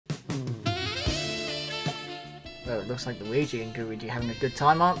Well, it looks like Luigi and Luigi having a good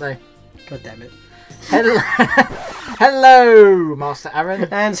time, aren't they? God damn it. Hello, hello, Master Aarron.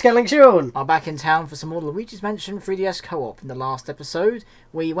 And Scatlink Sean are back in town for some more Luigi's Mansion 3DS co-op. In the last episode,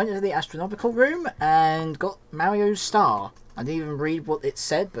 we went into the astronomical room and got Mario's star. I didn't even read what it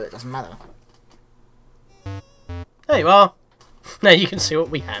said, but it doesn't matter. There you are. Now you can see what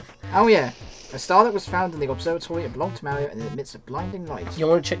we have. Oh yeah, a star that was found in the observatory and belonged to Mario and it emits a blinding light. You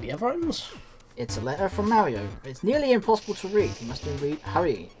want to check the other items? It's a letter from Mario. It's nearly impossible to read. He must have been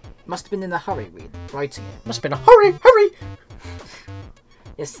Must have been in a hurry writing it. Must have been a hurry!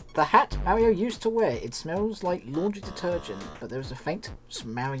 It's the hat Mario used to wear. It smells like laundry detergent, but there is a faint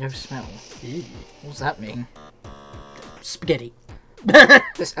Mario smell. Ew. What does that mean? Spaghetti.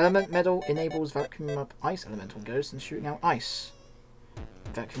 This element medal enables vacuuming up ice elemental ghosts and shooting out ice.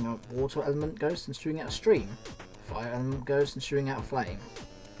 Vacuuming up water element ghosts and shooting out a stream. Fire element ghosts and shooting out a flame.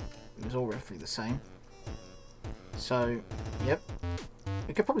 It was all roughly the same. So, yep.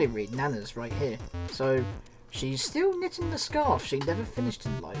 We could probably read Nana's right here. So, she's still knitting the scarf she never finished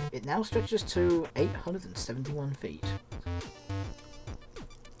in life. It now stretches to 871 feet.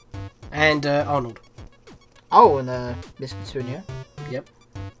 And Arnold. Oh, and Miss Petunia. Yep.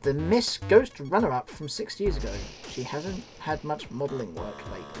 The Miss Ghost runner-up from 6 years ago. She hasn't had much modelling work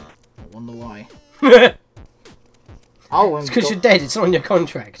lately. I wonder why. Oh, and it's because you're dead. It's not on your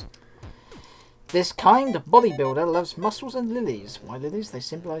contract. This kind of bodybuilder loves muscles and lilies. Why lilies? They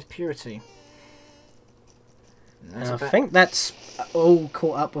symbolise purity. I think that's all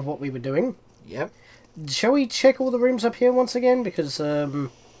caught up with what we were doing. Yep. Shall we check all the rooms up here once again? Because,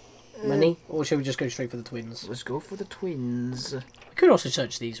 money? Or shall we just go straight for the twins? Let's go for the twins. We could also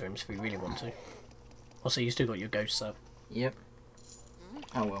search these rooms if we really want to. Also, you still got your ghosts up. Yep.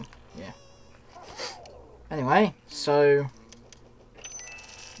 Oh well, yeah. Anyway, so...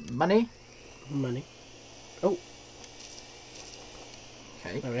 Money? Money. Oh.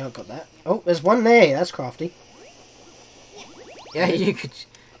 Okay. There we are, got that. Oh, there's one there. That's crafty. Yeah, you could...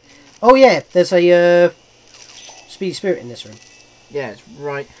 Oh, yeah. There's a, Speedy Spirit in this room. Yeah, it's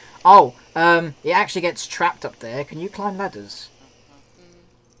right. Oh, it actually gets trapped up there. Can you climb ladders?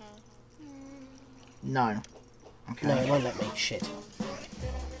 No. Okay. No, it won't let me. Shit.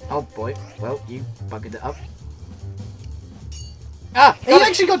 Oh, boy. Well, you buggered it up. Ah! He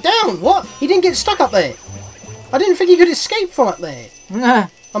actually got down! What? He didn't get stuck up there! I didn't think he could escape from up there! Nah.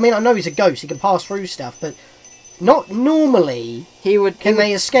 I mean, I know he's a ghost, he can pass through stuff, but not normally can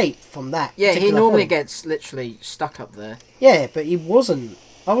they escape from that. Yeah, he normally gets literally stuck up there. Yeah, but he wasn't.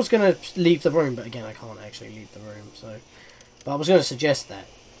 I was going to leave the room, but again, I can't actually leave the room, so... But I was going to suggest that.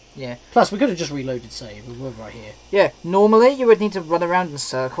 Yeah. Plus, we could have just reloaded save, we were right here. Yeah, normally you would need to run around in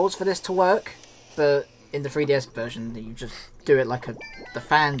circles for this to work, but in the 3DS version, you just do it like the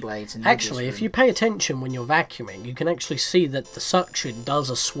fan blades. In actually, if you pay attention when you're vacuuming, you can actually see that the suction does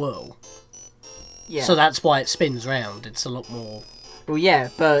a swirl. Yeah. So that's why it spins round. It's a lot more. Well, yeah,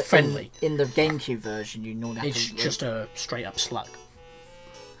 but friendly. In the GameCube version, you normally have it's to. It's just a straight up slug.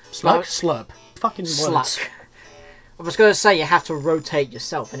 Slug, slurp. Fucking words. I was going to say you have to rotate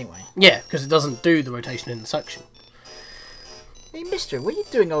yourself anyway. Yeah, because it doesn't do the rotation in the suction. Hey, Mister, what are you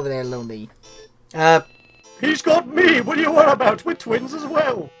doing over there, lonely? He's got me! What are you on about? We're twins as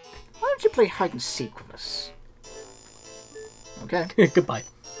well! Why don't you play hide and seek with us? Okay. Goodbye.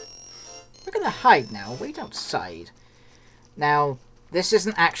 We're gonna hide now. Wait outside. Now, this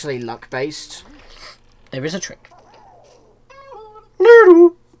isn't actually luck-based. There is a trick.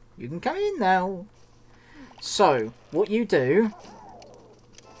 You can come in now. So, what you do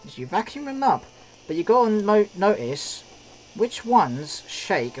is you vacuum them up, but you got to notice which ones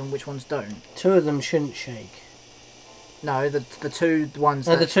shake and which ones don't. Two of them shouldn't shake. No, the two ones.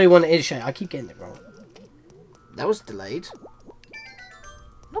 No, the two one is shake. I keep getting it wrong. That was delayed.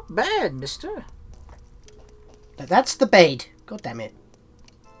 Not bad, mister. That's the bed. God damn it.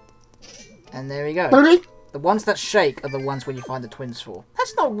 And there we go. The ones that shake are the ones where you find the twins for.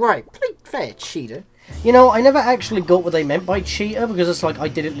 That's not right. Play fair, cheater. You know, I never actually got what they meant by cheater because it's like I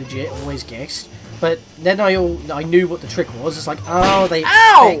did it legit, always guessed. But then I knew what the trick was. It's like, oh, they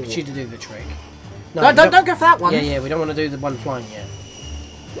expect you to do the trick. No, don't go for that one. Yeah, we don't want to do the one flying yet.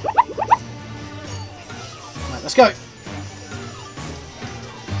 Right, let's go.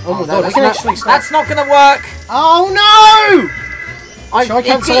 Oh my god, we can actually start. That's not going to work. Oh no! Shall I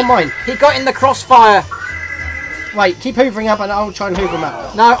cancel on mine? He got in the crossfire. Wait, keep hoovering up and I'll try and hoover him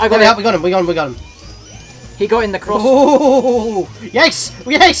up. No, I got it. We got him. He got in the cross. Oh, yes!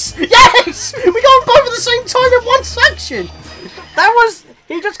 We got them both at the same time in one section.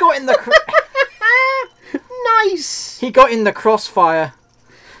 He just got in the. Nice. He got in the crossfire.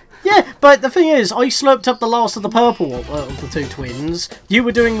 Yeah, but the thing is, I slurped up the last of the purple of the two twins. You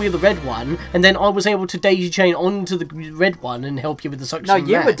were doing with the red one, and then I was able to daisy chain onto the red one and help you with the suction. No,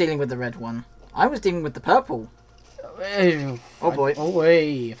 you were dealing with the red one. I was dealing with the purple. Oh boy. Oh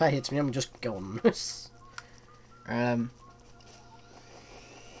wait, if that hits me, I'm just gone.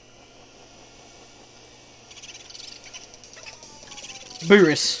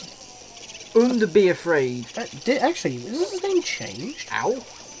 Burris. Und be afraid. Actually, is his name changed? Ow.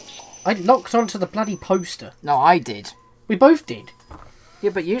 I locked onto the bloody poster. No, I did. We both did.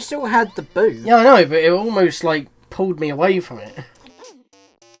 Yeah, but you still had the boo. Yeah, I know, but it almost, like, pulled me away from it.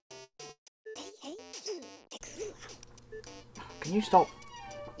 Can you stop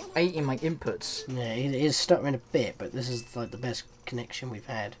eating my inputs? Yeah, it is stuttering a bit, but this is, like, the best connection we've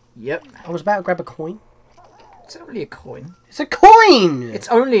had. Yep. I was about to grab a coin. It's only a coin. It's a coin! It's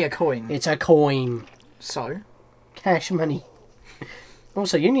only a coin. It's a coin. So? Cash money.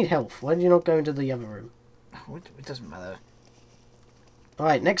 Also, you need health. Why did you not go into the other room? Oh, it doesn't matter.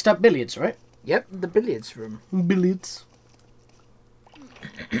 Alright, next up, billiards, right? Yep, the billiards room. Billiards.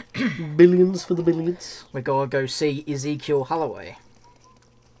 Billions for the billiards. We gotta go see Ezekiel Holloway.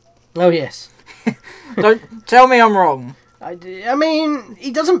 Oh, yes. Don't tell me I'm wrong. I mean,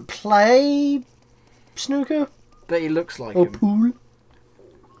 he doesn't play snooker. But he looks like or him. Pool.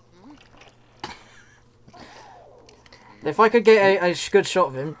 If I could get a good shot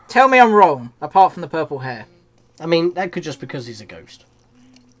of him, tell me I'm wrong, apart from the purple hair. I mean, that could just because he's a ghost.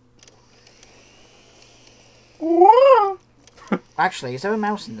 Actually, is there a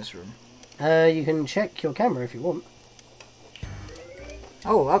mouse in this room? You can check your camera if you want.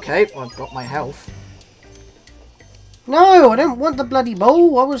 Oh, okay. Well, I've got my health. No, I don't want the bloody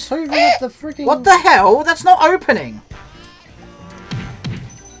bowl. I was hoping at the freaking... What the hell? That's not opening.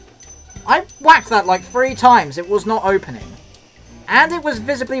 I whacked that like 3 times. It was not opening. And it was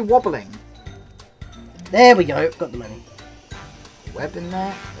visibly wobbling. There we go. Got the money. Web in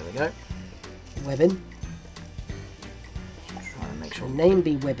there. There we go. Webbin. Trying to make sure. Name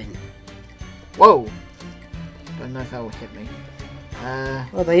be Webbin. Whoa. Don't know if that will hit me.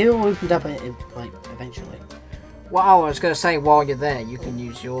 Well, they all opened up like eventually. Well, I was going to say, while you're there, you can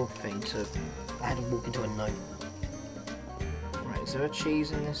use your thing to... I had to walk into a note. Right, is there a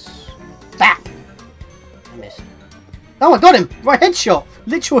cheese in this? Bap! I missed. Oh, I got him! Right, headshot!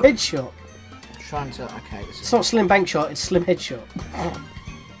 Literal headshot. I'm trying to... Okay, this is... It's not slim bank shot, it's slim headshot.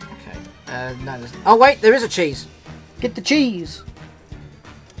 Okay. No, there's... Oh, wait, there is a cheese! Get the cheese!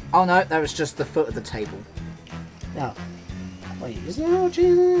 Oh, no, that was just the foot of the table. Oh. Wait, is there no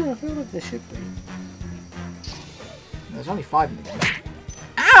cheese in there? I feel like there should be. There's only 5 in the game.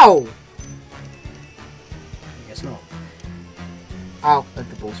 Ow! I guess not. Oh, the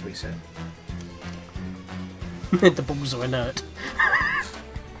ball's reset. The balls are inert.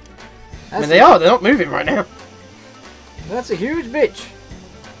 I mean, They're not moving right now. That's a huge bitch.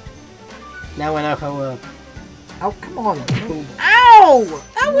 Now I know how, Oh, come on. Ow!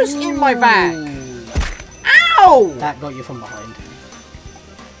 That was in my back. Ow! That got you from behind.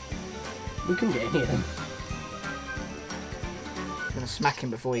 We couldn't get any of them. I'm gonna smack him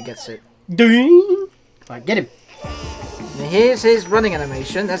before he gets it. Ding! Right, get him. And here's his running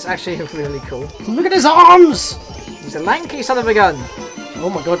animation. That's actually really cool. Look at his arms! He's a lanky son of a gun. Oh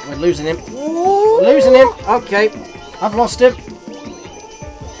my god, we're losing him. We're losing him. Okay. I've lost him.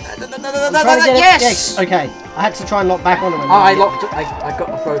 Yes! Okay, I had to try and lock back on him. Oh, I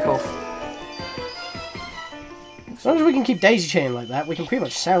broke off. As long as we can keep daisy chaining like that, we can pretty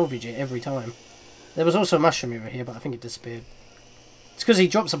much salvage it every time. There was also a mushroom over here, but I think it disappeared. It's because he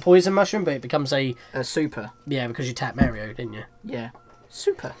drops a poison mushroom, but it becomes a super. Yeah, because you tapped Mario, didn't you? Yeah.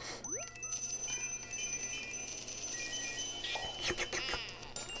 Super.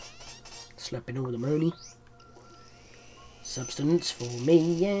 Slapping all the money. Substance for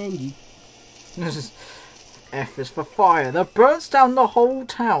me and you. F is for fire that burns down the whole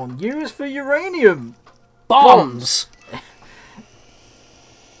town. U is for uranium. Bombs!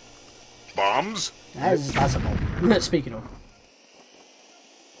 Bombs? That's a bomb. Speaking of.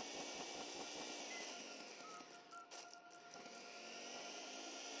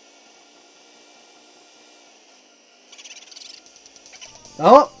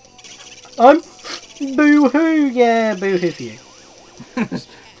 Oh! I'm... Boo-hoo! Yeah, boo-hoo for you.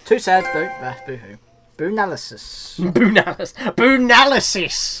 Too sad, boo-hoo. Boo-nalysis.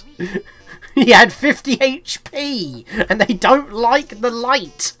 Boo-nalysis! He had 50 HP, and they don't like the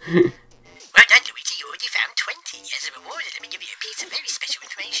light. Well done, Luigi. You already found 20. As a reward, let me give you a piece of very special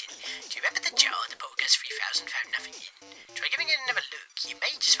information. Do you remember the jar the Polgas 3000 found nothing in? Try giving it another look. You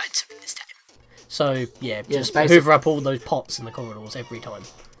may just find something this time. So, yeah, Yeah, just basically. hoover up all those pots in the corridors every time.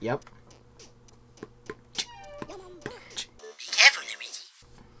 Yep. Be careful,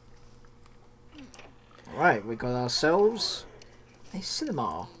 Luigi. Alright, we got ourselves a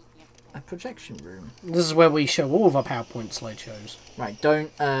cinema. A projection room. This is where we show all of our PowerPoint slideshows. Right,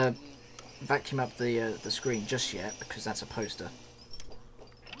 don't vacuum up the screen just yet, because that's a poster.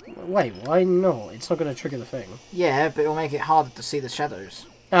 Wait, why not? It's not going to trigger the thing. Yeah, but it'll make it harder to see the shadows.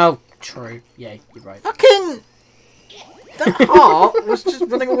 Oh, true. Yeah, you're right. Fucking... That heart was just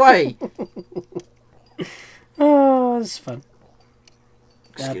running away. Oh, that's fun.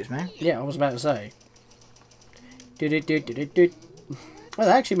 Excuse me. Yeah, I was about to say. Oh, that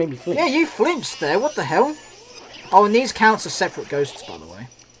actually made me flinch. Yeah, you flinched there. What the hell? Oh, and these counts as separate ghosts, by the way.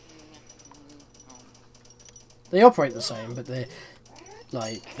 They operate the same, but they're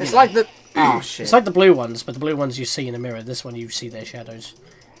like... It's like the... Oh, shit. It's like the blue ones, but the blue ones you see in the mirror. This one you see their shadows.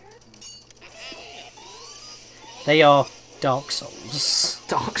 They are Dark Souls.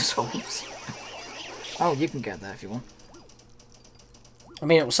 Dark Souls. Oh, you can get that if you want. I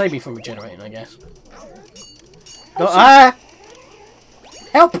mean, it will save me from regenerating, I guess. Go, ah!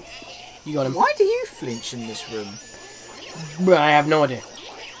 Help! You got him. Why do you flinch in this room? I have no idea.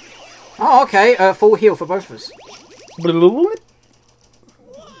 Oh, okay. Full heal for both of us.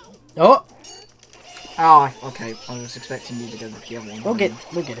 Oh! Oh, okay. I was expecting you to go with the other one. We'll get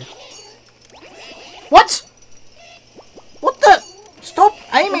it. What? What the? Stop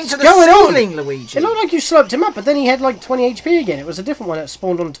aiming What's to the going on? ceiling, Luigi. It looked like you sloped him up, but then he had like 20 HP again. It was a different one that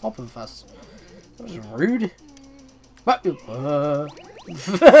spawned on top of us. That was rude. What?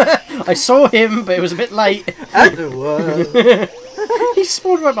 I saw him, but it was a bit late. He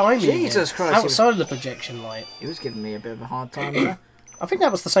spawned right behind me. Jesus again, Christ, outside of the projection light. He was giving me a bit of a hard time there. I think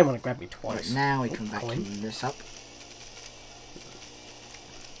that was the same one that grabbed me Right, twice. now we can vacuum this up.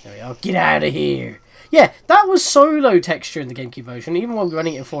 There we go. Get out of here. Yeah, that was so low texture in the GameCube version. Even while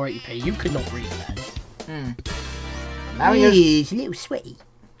running it in 480p, you could not read that. Mario's... It's a little sweaty.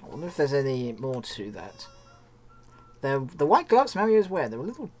 I wonder if there's any more to that. The white gloves Mario's wear, they're a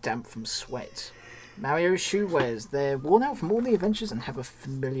little damp from sweat. Mario's shoe wears, they're worn out from all the adventures and have a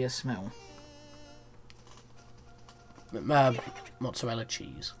familiar smell. Mozzarella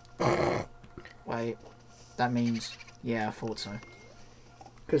cheese. Wait, that means... Yeah, I thought so.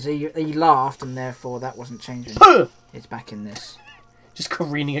 Because he laughed and therefore that wasn't changing. It's back in this. Just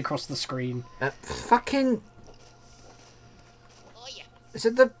careening across the screen. Fucking... Is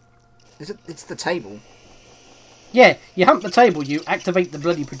it the... It's the table. Yeah, you hump the table, you activate the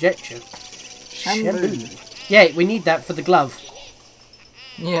bloody projection. Shampoo. Yeah, we need that for the glove.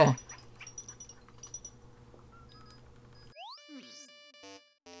 Yeah.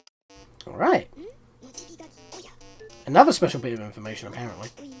 Alright. Another special bit of information, apparently.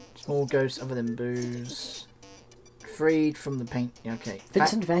 Small ghosts other than booze. Freed from the paint... Okay.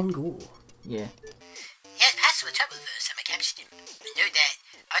 Vincent van Gogh. Yeah. He has passed through a trouble for some captured him. I know that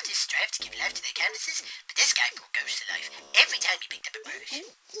artists strive to give life to their canvases, but this guy brought ghosts to life every time he picked up a brush.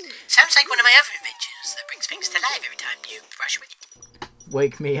 Sounds like one of my other adventures that brings things to life every time you brush with it.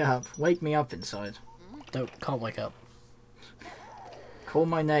 Wake me up. Wake me up inside. Can't wake up. Call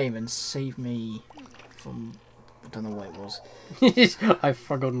my name and save me from... I don't know what it was. I've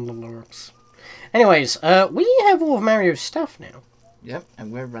forgotten the lyrics. Anyways, we have all of Mario's stuff now. Yep,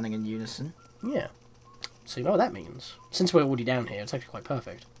 and we're running in unison. Yeah. So you know what that means. Since we're already down here, it's actually quite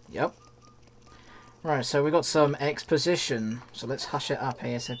perfect. Yep. Right, so we got some exposition. So let's hush it up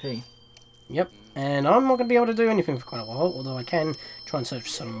ASAP. Yep. And I'm not going to be able to do anything for quite a while, although I can try and search for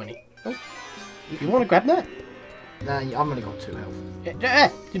some money. Oh. You want to grab that? Nah, I've only got 2 health.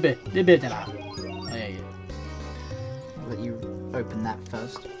 Yeah. I'll let you open that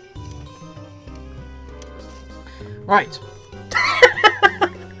first. Right.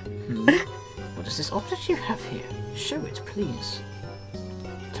 What is this object you have here? Show it, please.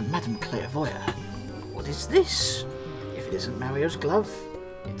 To Madame Clairvoyeur. What is this? If it isn't Mario's glove,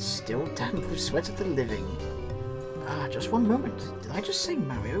 it's still damp with sweat of the living. Ah, just one moment. Did I just say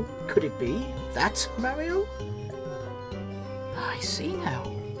Mario? Could it be that Mario? I see now.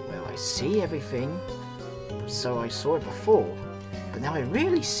 Well, I see everything. So I saw it before. But now I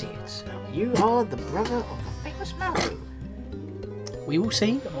really see it. You are the brother of the famous Mario. We will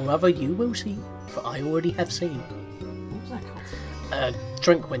see, or rather you will see, for I already have seen. What was that called?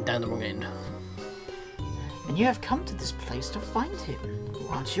 Drink went down the wrong end. And you have come to this place to find him.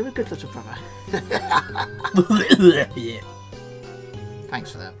 Aren't you a good little brother? Yeah.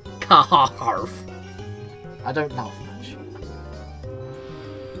 Thanks for that. Carf. I don't laugh much.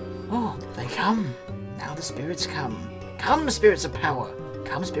 Oh, they come. Now the spirits come. Come, spirits of power.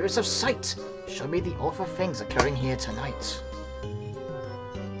 Come, spirits of sight. Show me the awful things occurring here tonight.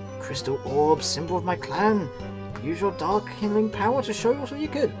 Crystal orb, symbol of my clan. Use your dark healing power to show us all you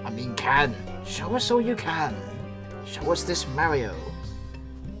could. Can. Show us all you can. Show us this Mario.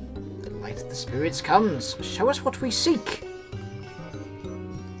 The light of the spirits comes. Show us what we seek.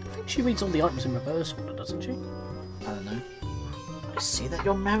 I think she reads all the items in reverse order, doesn't she? I don't know. I see that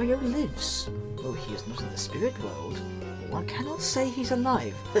your Mario lives. Oh, he is not in the spirit world. But one cannot say he's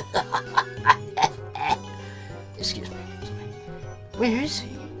alive. Excuse me. Sorry. Where is he?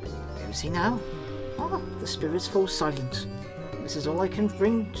 Where is he now? Ah, the spirits fall silent. This is all I can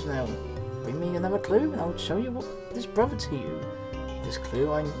bring now. Bring me another clue and I'll show you what this brother to you. This clue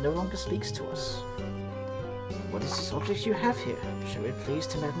no longer speaks to us. What is this object you have here? Show it please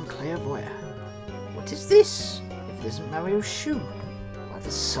to Madame Clairvoyant. What is this? If it isn't Mario's shoe. Why the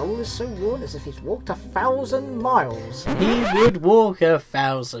soul is so worn as if he's walked 1,000 miles. He would walk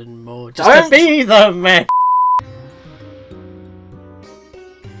 1,000 more just to be the man.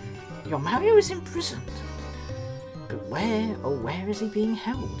 Your Mario is imprisoned. But where, oh where is he being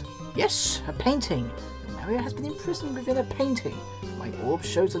held? Yes, a painting. Your Mario has been imprisoned within a painting. My orb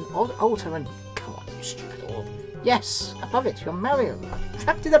shows an odd altar and... Come on, you stupid orb. Yes, above it, your Mario.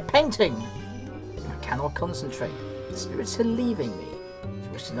 Trapped in a painting. I cannot concentrate. The spirits are leaving me. If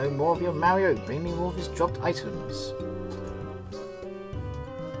you wish to know more of your Mario, bring me more of his dropped items.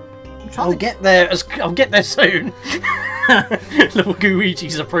 I'll get there soon. Little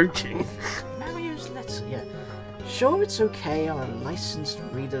Luigi's approaching. Mario's letter, yeah. Sure, it's okay. I'm a licensed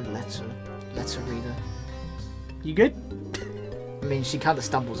letter reader. You good? I mean, she kind of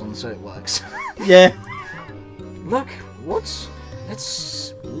stumbles on, so it works. Yeah. Look, what?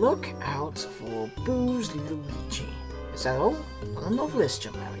 Let's look out for Boo's Luigi. Is that all? Not a novelist,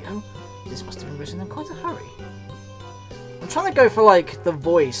 John Mario. This must have been written in quite a hurry. I'm trying to go for, like, the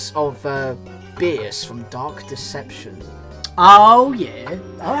voice of Beerus from Dark Deception. Oh, yeah.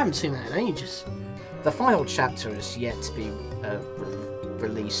 I haven't seen that in ages. The final chapter is yet to be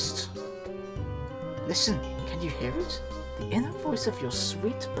released. Listen, can you hear it? The inner voice of your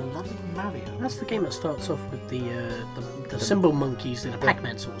sweet, beloved Mario. That's the game that starts off with the symbol monkeys and the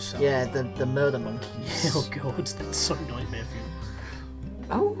Pac-Man sort of stuff. Yeah, the murder monkeys. Oh god, that's so nightmare for you.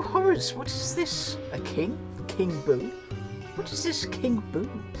 Oh, horrors, what is this? A king? King Boo? What is this King Boo?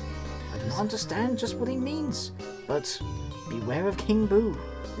 I don't understand just what he means, but beware of King Boo.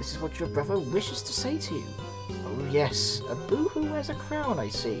 This is what your brother wishes to say to you. Oh yes, a Boo who wears a crown, I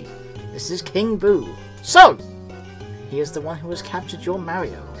see. This is King Boo. So, he is the one who has captured your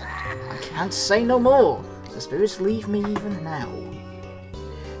Mario. I can't say no more. The spirits leave me even now.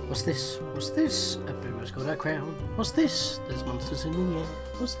 What's this? What's this? A Boo has got a crown. What's this? There's monsters in the air.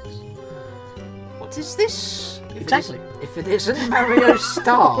 What's this? What is this? Exactly. If it isn't Mario's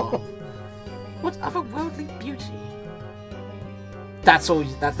star. What otherworldly beauty? That's all.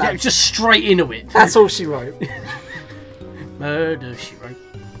 Yeah, just straight into it. That's all she wrote. Murder, she wrote.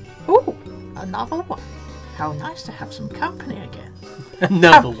 Oh, another one. How nice to have some company again.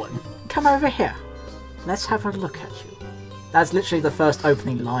 Another one. Come over here. Let's have a look at you. That's literally the first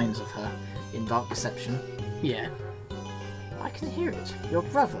opening lines of her in Dark Deception. Yeah. I can hear it. Your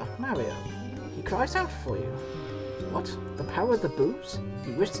brother, Mario. He cries out for you. What? The power of the Boos?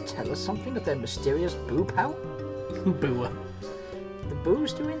 You wish to tell us something of their mysterious Boo power? Booer. The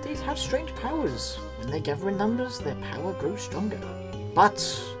Boos do indeed have strange powers. When they gather in numbers, their power grows stronger. But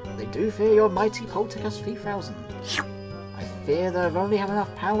they do fear your mighty Poltergeist 3000. I fear that I only have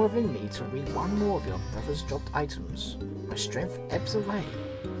enough power within me to read one more of your brother's dropped items. My strength ebbs away.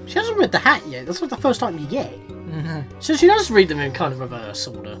 She hasn't read the hat yet. That's not the first time you get. So she does read them in kind of reverse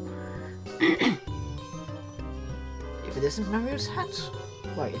order. If it isn't Mario's hat,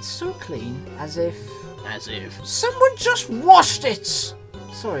 why, it's so clean, as if... As if. Someone just washed it!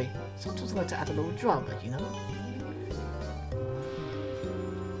 Sorry, sometimes I like to add a little drama, you know?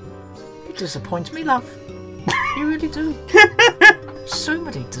 You disappoint me, love. You really do. So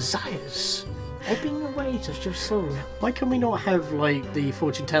many desires. Ebbing away just your soul. Why can we not have, like, the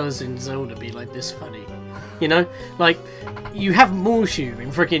fortune tellers in Zelda be, like, this funny? You know? Like, you have Morshu in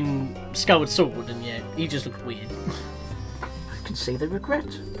frickin' Skyward Sword, and yeah, you just look weird. I can see the regret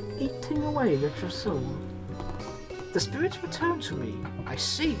eating away at your soul. The spirits return to me. I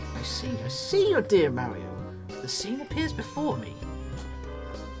see your dear Mario. The scene appears before me.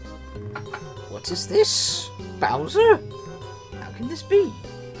 What is this? Bowser? How can this be?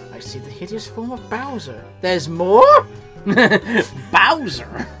 I see the hideous form of Bowser. There's more?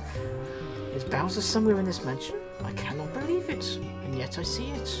 Bowser? Is Bowser somewhere in this mansion? I cannot believe it, and yet I see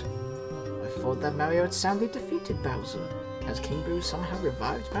it. I thought that Mario had soundly defeated Bowser. Has King Boo somehow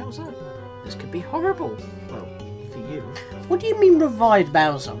revived Bowser? This could be horrible. Well, for you. What do you mean revived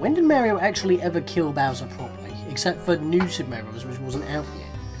Bowser? When did Mario actually ever kill Bowser properly? Except for New Super Mario Bros., which wasn't out yet.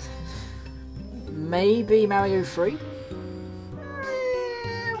 Maybe Mario 3?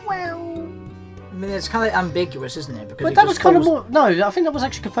 Well... I mean, it's kind of ambiguous, isn't it? Because But that was kind of more... No, I think that was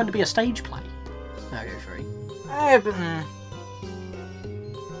actually confirmed to be a stage play. Mario 3. But,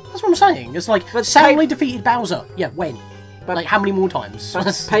 That's what I'm saying. It's like, But soundly defeated Bowser. Yeah, when? But- Like, how many more times?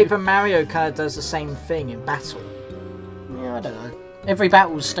 but Paper Mario kind of does the same thing in battle. Yeah, I don't know. Every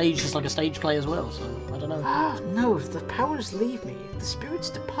battle's staged is like a stage play as well, so I don't know. Ah, no, if the powers leave me, the spirits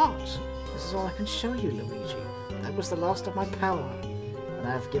depart. This is all I can show you, Luigi. That was the last of my power. And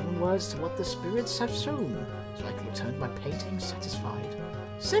I have given words to what the spirits have shown, so I can return to my painting satisfied.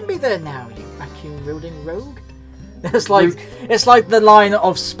 Send me there now, you vacuum-wielding rogue. It's like the line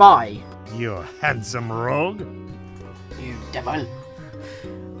of Spy. You handsome rogue. You devil.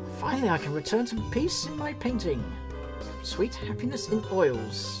 Finally, I can return to peace in my painting. Sweet happiness in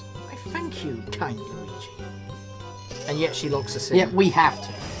oils. I thank you, kind Luigi. And yet she locks us in. Yeah, we have to.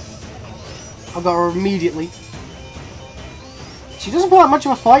 I've got her immediately. She doesn't put up much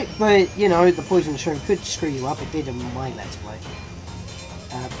of a fight, but, you know, the poison mushroom could screw you up. It did in my Let's Play.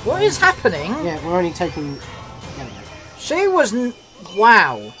 What is happening? Yeah, we're only taking... There we go. She wasn't...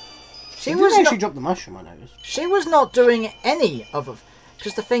 Wow. She didn't actually drop the mushroom, I noticed. She was not doing any of it.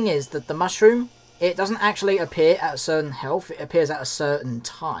 Because the thing is that the mushroom, it doesn't actually appear at a certain health. It appears at a certain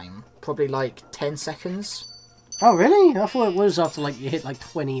time. Probably like 10 seconds. Oh, really? I thought it was after, like, you hit, like,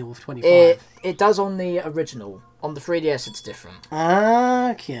 20 or 25. It does on the original. On the 3DS, it's different.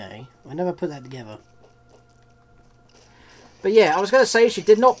 Okay. I never put that together. But yeah, I was going to say she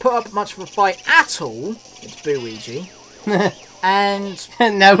did not put up much of a fight at all. It's Luigi. And...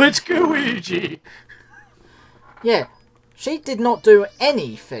 now it's Luigi! Yeah. She did not do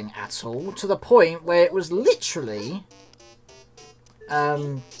anything at all, to the point where it was literally...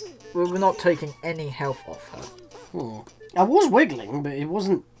 we were not taking any health off her. I was wiggling, but it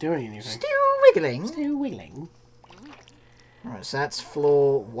wasn't doing anything. Still wiggling. Still wiggling. Alright, so that's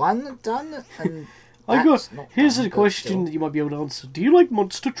floor 1 done. And here's done, a question that you might be able to answer. Do you like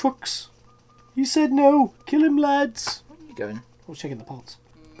monster trucks? He said no. Kill him, lads. Where are you going? I was checking the pots.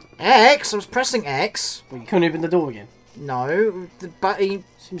 X! I was pressing X. Well, you couldn't open the door again. No, but he...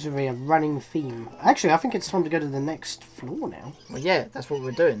 Seems to be a running theme. Actually, I think it's time to go to the next floor now. Well, yeah, that's what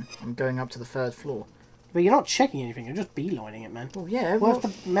we're doing. I'm going up to the 3rd floor. But you're not checking anything, you're just beelining it, man. Well, yeah. What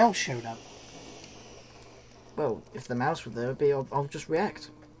if the mouse showed up? Well, if the mouse were there, I'll just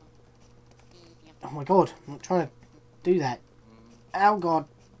react. Oh my god, I'm not trying to do that. Oh god.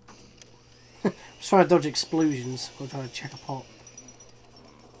 I'm just trying to dodge explosions while trying to check a pot.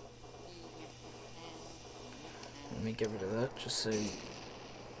 Let me get rid of that, just so...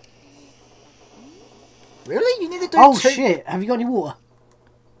 Really? You need to do Oh two... shit, have you got any water?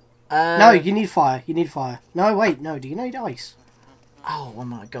 No, you need fire, you need fire. No, wait, no, do you need ice? Oh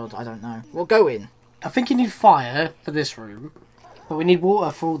my god, I don't know. We'll go in. I think you need fire for this room, but we need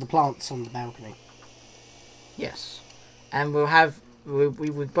water for all the plants on the balcony. Yes. And we'll have... We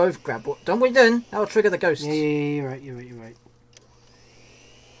would both grab... What don't we do? That'll trigger the ghosts. Yeah, you're right, you're right, you're right.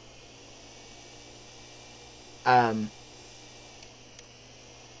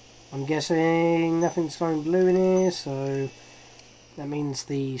 I'm guessing nothing's going blue in here, so that means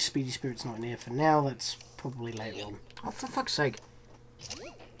the Speedy Spirit's not in here for now. That's probably later on. Oh, for fuck's sake.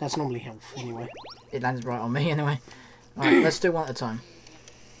 That's normally health, anyway. It landed right on me, anyway. Alright, let's do one at a time.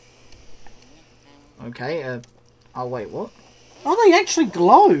 Okay, oh wait, what? Oh, they actually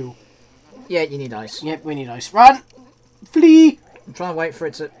glow! Yeah, you need ice. Yep, we need ice. Run! Flee! I'm trying to wait for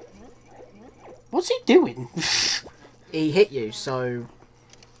it to... What's he doing? He hit you, so...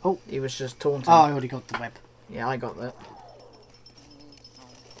 Oh. He was just taunting. Oh, I already got the web. Yeah, I got that.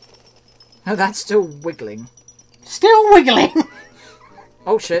 Oh, that's still wiggling. Still wiggling!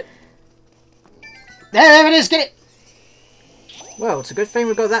 Oh, shit. There it is, get it! Well, it's a good thing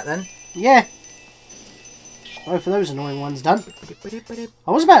we got that, then. Yeah. Both of those annoying ones done.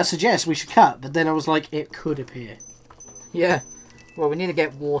 I was about to suggest we should cut, but then I was like, it could appear. Yeah. Well, we need to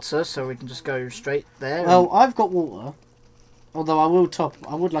get water, so we can just go straight there. Well, I've got water. Although I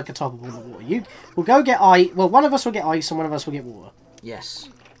would like a top of all the water. We'll go get ice. Well, one of us will get ice and one of us will get water. Yes.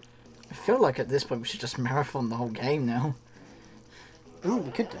 I feel like at this point we should just marathon the whole game now. Oh,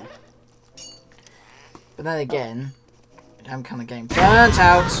 we could do. But then again, I'm kind of getting burnt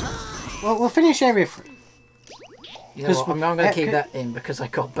out. Well, we'll finish area 3. You know what, I'm going to keep that in because I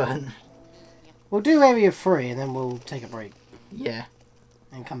got burnt. We'll do area 3 and then we'll take a break. Yeah.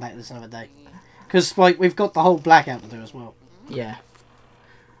 And come back this another day. Because, like, we've got the whole blackout to do as well. Yeah.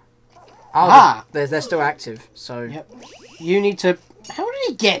 Ah! They're still active, so... Yep. You need to... How did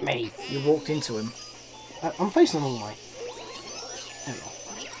he get me? You walked into him. I'm facing the wrong way. There we go.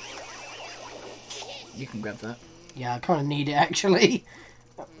 You can grab that. Yeah, I kind of need it, actually.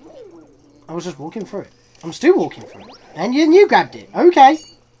 I was just walking through it. I'm still walking through it. And you grabbed it. Okay.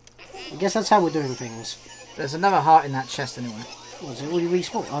 I guess that's how we're doing things. There's another heart in that chest anyway. Was it already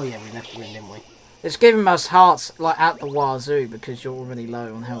respawned? Oh yeah, we left the room, didn't we? It's giving us hearts like out the wazoo because you're already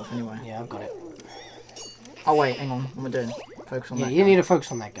low on health anyway. Yeah, I've got it. Oh wait, hang on. What am I doing? Focus on Yeah, that you guy. need to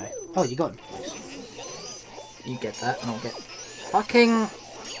focus on that guy. Oh, you got him. Nice. You get that, and I'll get... Fucking...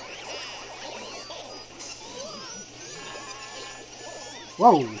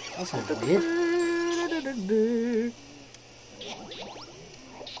 Whoa, that sounds weird.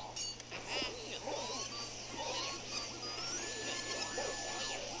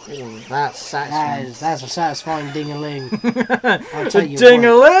 Oh, that's satisfying. That's a satisfying ding-a-ling. I'll tell you what.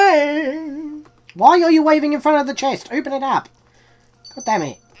 Ding-a-ling! Why are you waving in front of the chest? Open it up. God damn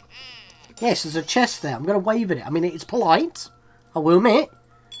it. Yes, there's a chest there. I'm going to wave at it. I mean, it's polite. I will admit.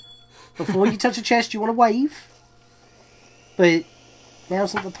 Before you touch a chest, you want to wave. But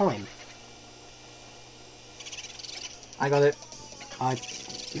now's not the time. I got it. I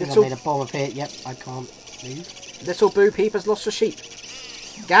think I made a bomb pit. Yep, I can't move. Little Boo Peep has lost her sheep.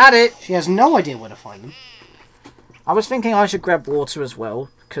 Got it! She has no idea where to find them. I was thinking I should grab water as well,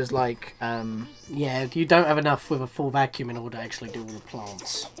 because like, Yeah, you don't have enough with a full vacuum in order to actually do all the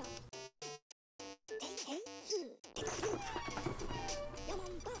plants.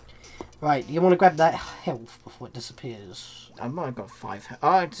 Right, you want to grab that health before it disappears. I might have got 5.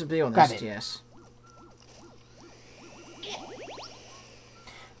 Oh, to be Grab honest, it. yes.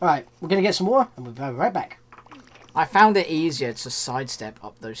 Alright, we're going to get some more, and we'll be right back. I found it easier to sidestep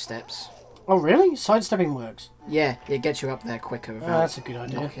up those steps. Oh, really? Sidestepping works. Yeah, it gets you up there quicker Oh, without that's a good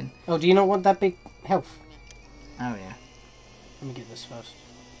idea. knocking. Oh, do you not want that big health? Oh, yeah. Let me get this first.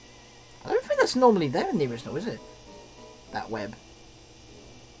 I don't think that's normally there in the original, is it? That web.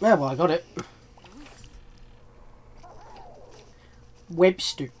 Yeah, well, I got it.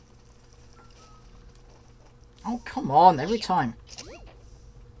 Webster. Oh, come on, every time.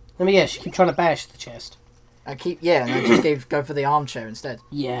 Let me guess, you keep trying to bash the chest. Yeah, and I just go for the armchair instead.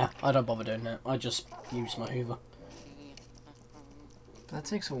 Yeah, I don't bother doing that. I just use my Hoover. That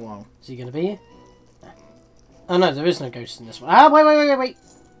takes a while. Is he going to be here? No. Oh no, there is no ghost in this one. Ah, wait.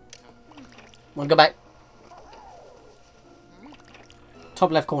 Want to go back?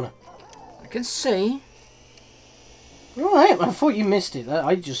 Top left corner. I can see. Alright, I thought you missed it.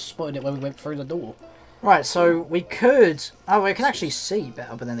 I just spotted it when we went through the door. Right, so we could... Oh, we can actually see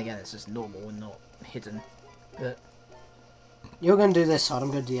better, but then again, it's just normal and not hidden. But... You're going to do this side,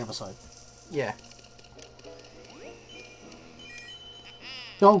 I'm going to do the other side. Yeah.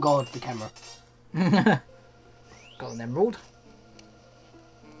 Oh god, the camera. Got an emerald.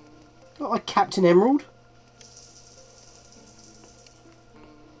 Got like Captain Emerald.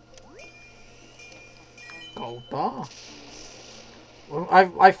 Gold bar. Well,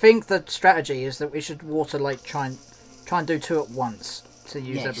 I think the strategy is that we should water like try and do 2 at once to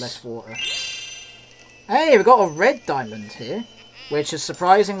use up less water. Hey, we've got a red diamond here, which is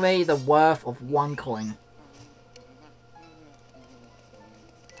surprisingly the worth of 1 coin.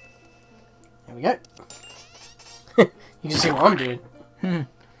 There we go. You can see what I'm doing.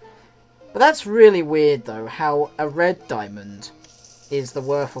 But that's really weird though, how a red diamond is the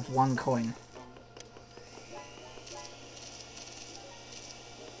worth of 1 coin.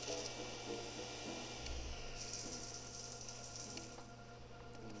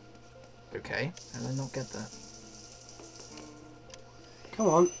 Okay, how did I not get that? Come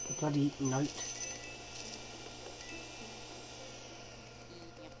on, bloody note.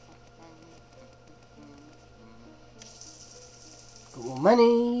 Got more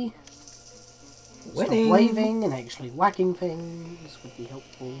money. Stop Winning! waving and actually whacking things would be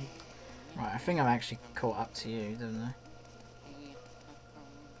helpful. Right, I think I'm actually caught up to you, don't I?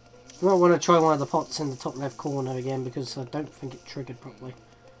 You might want to try one of the pots in the top left corner again because I don't think it triggered properly.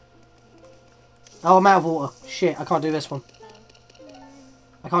 Oh, I'm out of water. Shit, I can't do this one.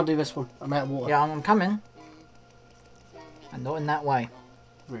 I can't do this one. I'm out of water. Yeah, I'm coming. And not in that way.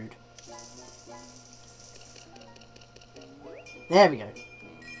 Rude. There we go.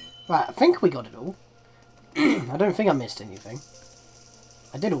 Right, I think we got it all. I don't think I missed anything.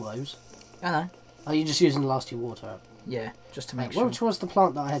 I did all those. I know. Oh, you're just using the last 2 water up. Yeah, just to make Right, sure. which was the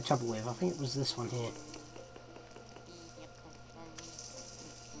plant that I had trouble with? I think it was this one here.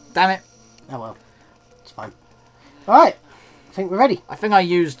 Damn it. Oh well. It's fine. Alright. I think we're ready. I think I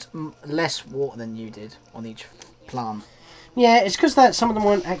used less water than you did on each plant. Yeah, it's because that some of them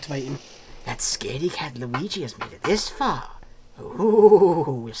weren't activating. That scaredy cat Luigi has made it this far.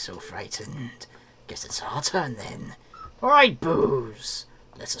 Ooh, we're so frightened. Guess it's our turn then. Alright, Booze.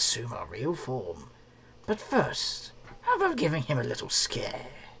 Let's assume our real form. But first, how about giving him a little scare?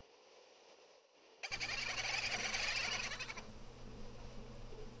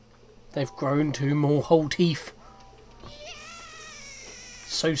 They've grown 2 more whole teeth.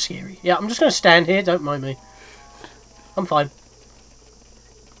 So scary. Yeah, I'm just going to stand here. Don't mind me. I'm fine.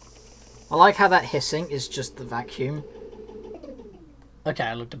 I like how that hissing is just the vacuum. Okay,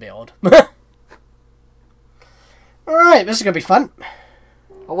 I looked a bit odd. Alright, this is going to be fun.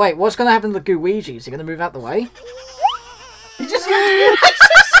 Oh wait, what's going to happen to the Luigi? Is he going to move out the way? He just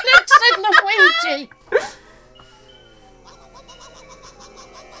looks at Luigi!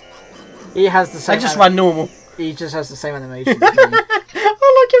 He has the same... I just run normal. He just has the same animation. Doesn't he? I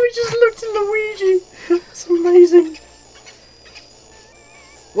like how he just looked at Luigi. That's amazing.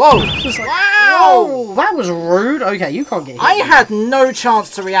 Whoa! Just like, Wow! whoa! That was rude. Okay, you can't get hit. I had no chance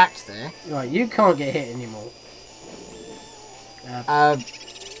to react there. Right, you can't get hit anymore.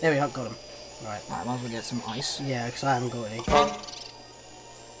 There we go, got him. Right. Right, might as well get some ice. Yeah, because I haven't got any.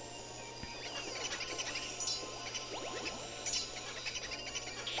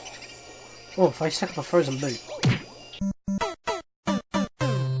 Oh, if I stuck up a frozen boot.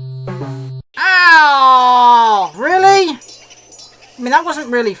 Ow! Really? I mean, that wasn't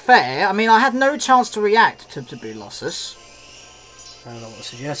really fair. I mean, I had no chance to react to Boolossus. I don't know what to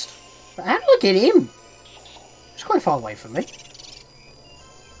suggest. But how do I get him? He's quite far away from me.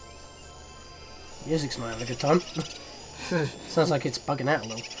 Music's not having a good time. Sounds like it's bugging out a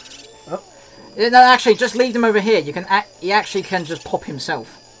little. Oh. Yeah, no, actually, just leave him over here. You can. He actually can just pop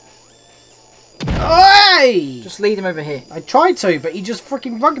himself. Hey! Just lead him over here. I tried to, but he just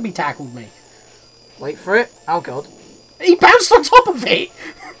freaking rugby tackled me. Wait for it. Oh god. He bounced on top of it!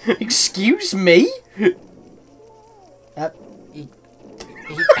 Excuse me? He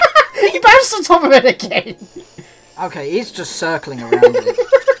He bounced on top of it again! Okay, he's just circling around it.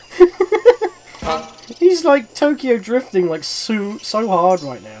 He's like Tokyo drifting like so hard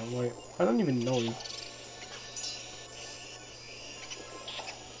right now. Like, I don't even know him.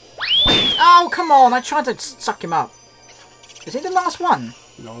 Oh, come on. I tried to suck him up. Is he the last one?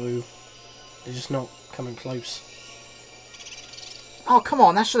 No. They're just not coming close. Oh, come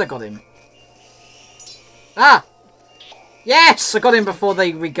on. That should have got him. Ah! Yes! I got him before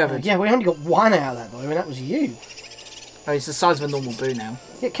they recovered. Yeah, we only got one out of that though, and that was you. Oh, he's the size of a normal boo now.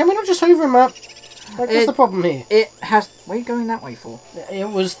 Yeah, can we not just hoover him up? Like, what's the problem here? It has... What are you going that way for? It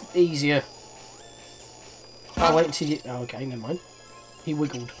was easier. Oh, wait until you... Oh, okay, never mind. He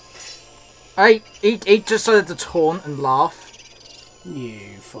wiggled. Hey, he just started to taunt and laugh.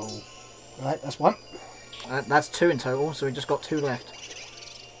 You fool. Right, that's one. That's 2 in total, so we just got 2 left.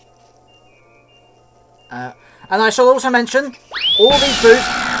 And I shall also mention, all these boos...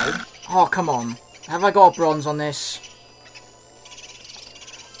 Oh, come on. Have I got a bronze on this?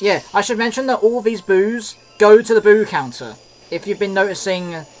 Yeah, I should mention that all these boos go to the boo counter. If you've been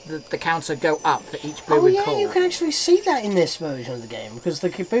noticing the counter go up for each boo we call. You can actually see that in this version of the game, because the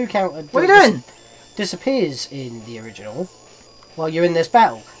boo counter what are you doing? Disappears in the original while you're in this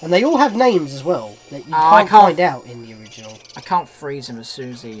battle. And they all have names as well that you I can't find out in the original. I can't freeze him as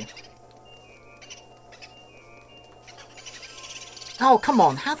soon as he... Oh, come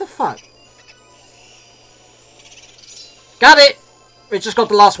on. How the fuck? Got it! We just got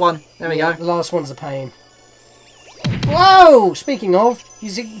the last one. There we go. The last one's a pain. Whoa! Speaking of,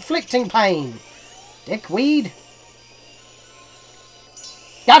 he's inflicting pain. Dickweed.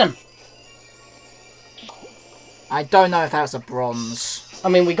 Got him! I don't know if that was a bronze. I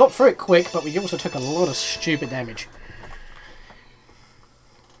mean, we got through it quick, but we also took a lot of stupid damage.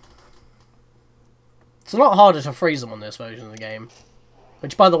 It's a lot harder to freeze them on this version of the game.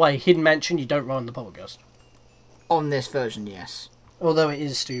 Which, by the way, Hidden Mansion, you don't run the Poltergust. On this version, yes. Although it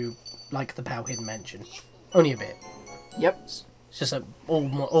is to, like, the PAL Hidden Mansion. Only a bit. Yep. It's just that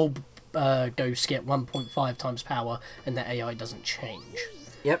all ghosts get 1.5 times power, and the AI doesn't change.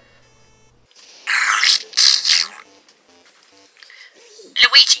 Yep.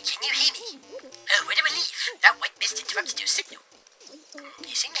 Luigi, can you hear me? Oh, what a relief. That white mist interrupted your signal.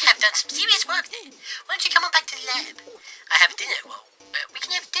 You seem to have done some serious work there. Why don't you come on back to the lab? I have dinner, we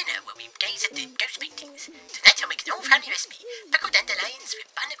can have dinner where we gaze at the ghost paintings. Tonight I'll make an all-family recipe. Pickled dandelions with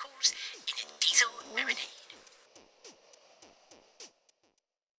barnacles in a diesel marinade.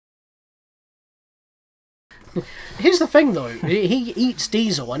 Here's the thing, though. He eats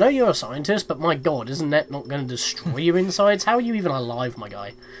diesel. I know you're a scientist, but my god, isn't that not going to destroy your insides? How are you even alive, my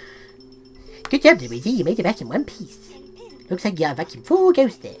guy? Good job, Luigi. You made it back in one piece. Looks like you have vacuum 4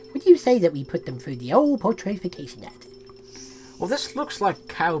 ghosts there. What do you say that we put them through the old portrait-fication act? Well, this looks like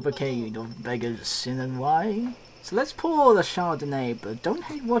cavalcade of beggars, sin and wine. So let's pour the Chardonnay, but don't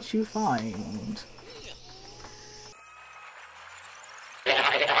hate what you find.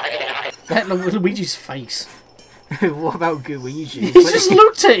 That Luigi's face. What about Luigi? He just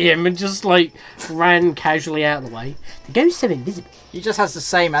looked at him and just, like, ran casually out of the way. The ghosts are invisible. He just has the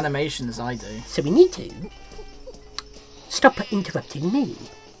same animation as I do. So we need to stop interrupting me.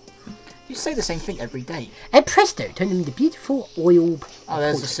 You say the same thing every day. And presto, turn them into beautiful oil. Oh,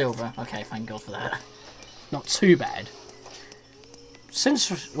 there's the silver. Okay, thank God for that. Not too bad.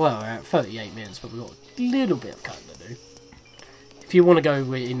 Since, well, we're at 38 minutes, but we've got a little bit of cutting to do. If you want to go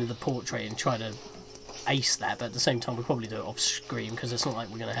into the portrait and try to ace that, but at the same time we'll probably do it off screen, because it's not like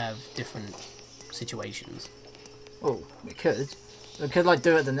we're going to have different situations. Oh, we could. We could, like,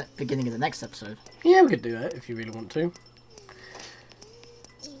 do it at the beginning of the next episode. Yeah, we could do that if you really want to.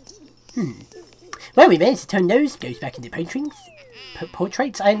 Well, we managed to turn those ghosts back into paintings,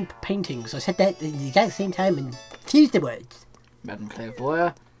 portraits and paintings. I said that at the exact same time and fused the words. Madame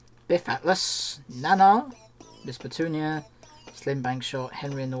Clairvoyeur, Biff Atlas, Nana, Miss Petunia, Slim Bankshot,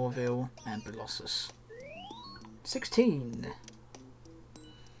 Henry Norville, and Colossus. 16.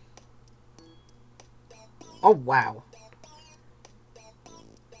 Oh, wow.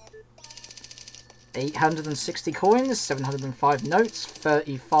 860 coins, 705 notes,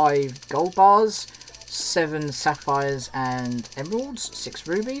 35 gold bars, 7 sapphires and emeralds, 6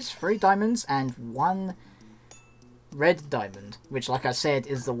 rubies, 3 diamonds, and 1 red diamond, which, like I said,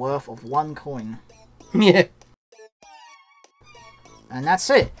 is the worth of 1 coin. Yeah. And that's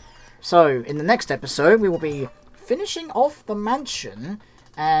it. So, in the next episode, we will be finishing off the mansion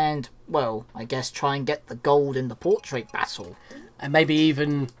and, well, I guess try and get the gold in the portrait battle. And maybe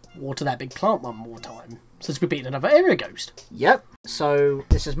even water that big plant one more time, since we beat another area ghost. Yep. So,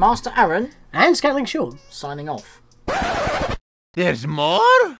 this is Master Aarron. And Scatlink Sean. Signing off. There's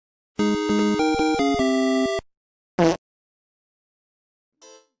more?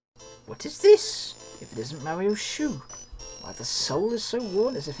 What is this? If it isn't Mario's shoe. Why, the sole is so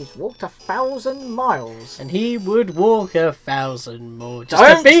worn as if he's walked 1,000 miles. And he would walk 1,000 more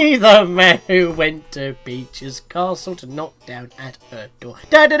just to be the man who went to Peach's castle to knock down at her door.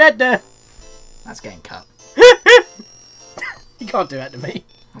 Da da da da! That's getting cut. You can't do that to me.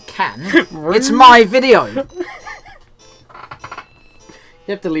 I can. It's my video. You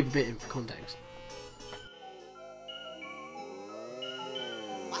have to leave a bit in for context.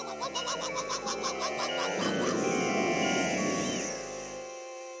 Wow, wow, wow, wow, wow, wow, wow, wow.